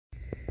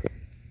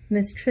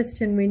Miss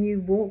Tristin, when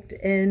you walked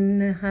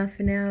in half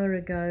an hour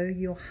ago,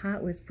 your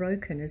heart was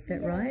broken, is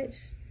that right?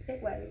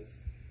 It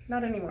was.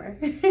 Not anymore.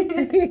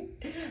 I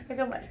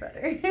feel much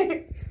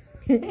better.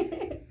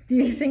 Do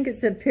you think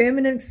it's a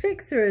permanent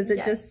fix, or is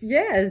it just,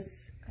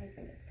 yes? I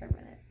think it's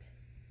permanent.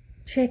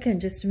 Check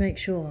in just to make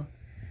sure.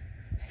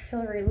 I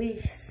feel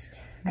released.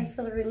 I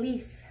feel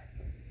relief.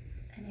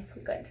 And I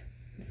feel good.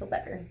 I feel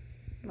better.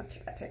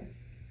 Much better.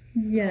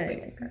 Yeah. I'm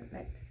hoping it's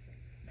permanent.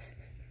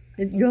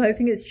 You're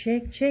hoping it's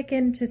check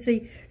in to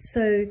see.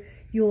 So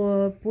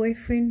your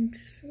boyfriend?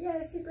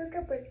 Yes, he broke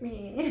up with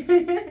me.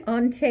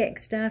 On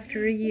text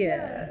after a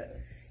year.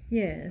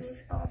 Yes.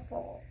 It was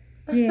awful.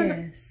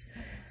 Yes.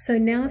 So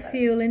now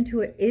feel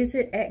into it. Is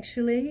it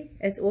actually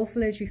as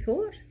awful as you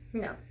thought?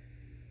 No.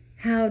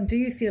 How do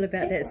you feel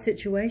about that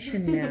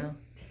situation now?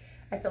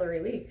 I feel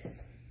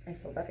release. I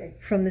feel better.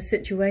 From the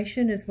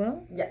situation as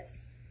well?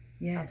 Yes.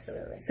 Yes.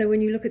 Absolutely. So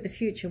when you look at the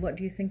future, what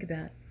do you think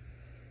about?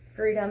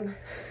 Freedom.